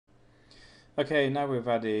Okay, now we've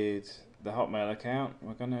added the Hotmail account,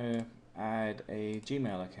 we're going to add a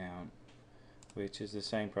Gmail account, which is the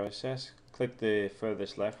same process. Click the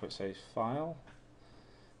furthest left where it says File,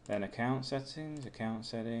 then Account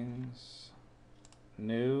Settings,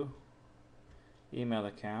 New, Email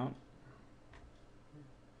Account.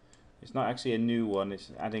 It's not actually a new one,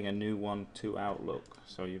 it's adding a new one to Outlook,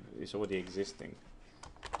 so it's already existing.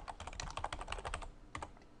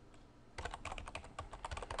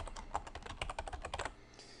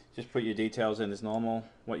 Just put your details in as normal,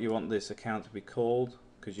 what you want this account to be called,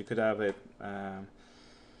 because you could have it,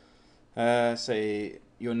 say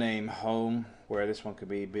your name home, where this one could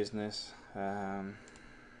be business. I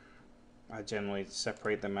generally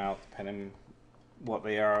separate them out depending what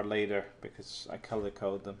they are later because I color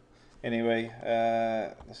code them. Anyway,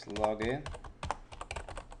 let's log in.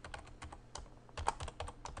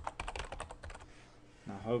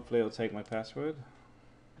 Now hopefully it'll take my password.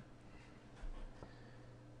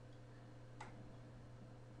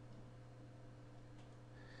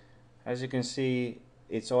 As you can see,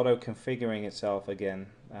 it's auto configuring itself again.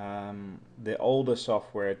 The older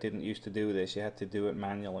software didn't used to do this, you had to do it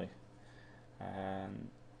manually. And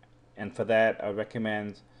for that I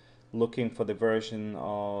recommend looking for the version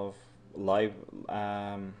of live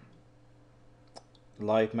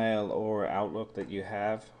Mail or Outlook that you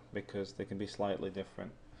have, because they can be slightly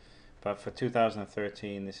different. But for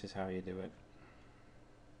 2013 this is how you do it.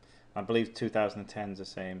 I believe 2010 is the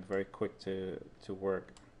same, very quick to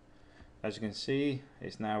work. As you can see,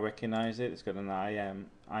 it's now recognized it. It's got an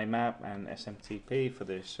IMAP and SMTP for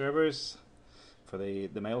the servers, for the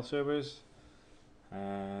mail servers,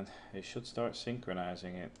 and it should start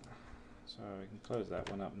synchronizing it. So we can close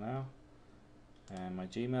that one up now, and my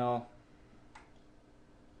Gmail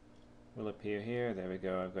will appear here. There we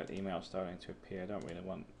go. I've got email starting to appear. I don't really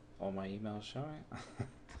want all my emails showing.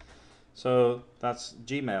 So that's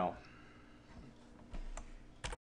Gmail.